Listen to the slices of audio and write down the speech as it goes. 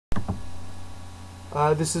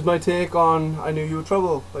This is my take on I Knew You Were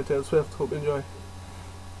Trouble by Taylor Swift. Hope you enjoy.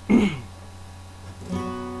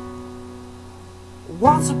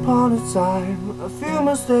 Once upon a time, a few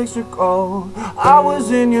mistakes ago, I was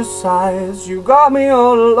in your sights, you got me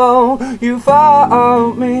all alone. You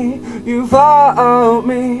found me, you found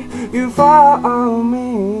me, you found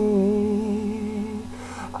me.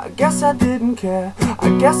 I guess I didn't care, I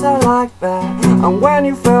guess I liked that. And when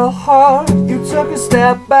you fell hard, you took a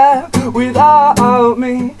step back. Without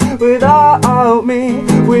me, without me,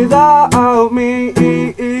 without me.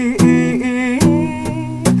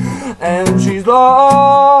 And she's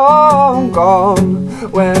long gone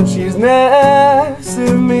when she's next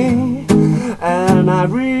to me, and I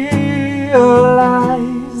realize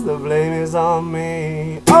the blame is on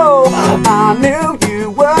me. Oh, I knew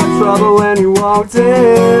you were trouble when you walked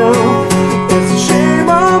in. It's a shame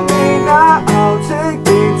on me now. Take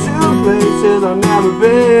me to places I've never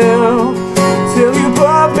been, till you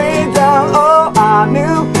put me down. Oh, I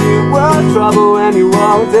knew you were trouble when you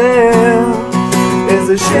walked in. It's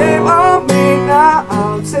a shame on me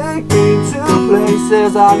now. Take me to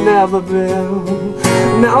places I've never been.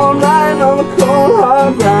 Now I'm lying on the cold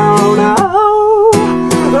hard ground. Oh,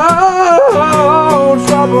 oh,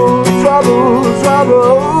 trouble, trouble,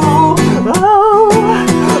 trouble. Oh,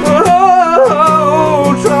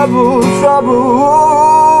 oh, trouble, trouble.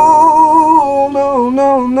 No,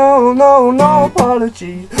 no, no, no, no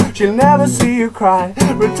apologies. She'll never see you cry.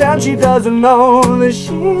 Pretend she doesn't know that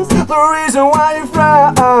she's the reason why you're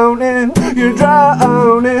frowning. You're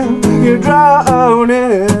drowning, you're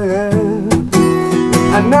drowning.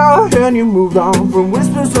 And now when you moved on from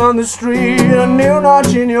whispers on the street, a new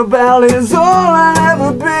notch in your bell is all I'll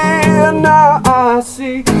ever be. And now I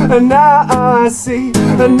see, and now I see,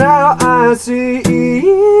 and now I see.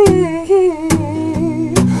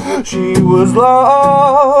 She was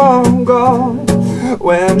long gone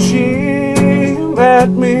when she met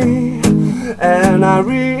me, and I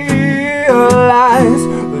realized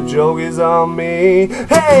the joke is on me.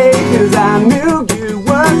 Hey, 'cause I knew you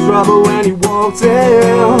were trouble when you walked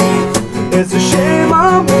in. It's a shame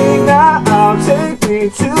on me now. Take me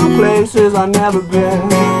to places I've never been,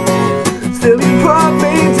 still you put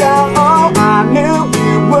me down. Oh, I knew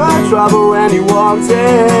you were trouble when you walked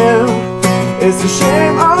in. It's a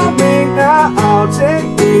shame on me now. Take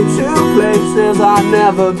me to places I've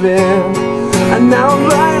never been, and now I'm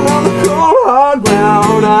lying on the cold hard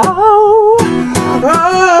ground. Oh,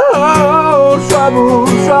 oh, trouble,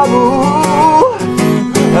 trouble.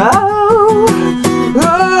 Oh,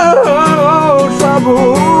 oh,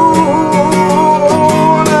 trouble.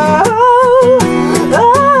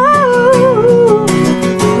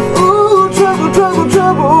 Oh, trouble, trouble,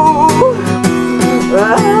 trouble.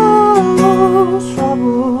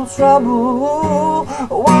 Trouble.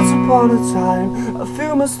 Once upon a time, a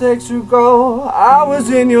few mistakes ago, I was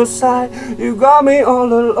in your sight, you got me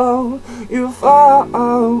all alone. You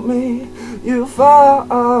found me, you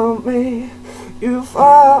found me, you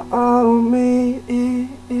found me.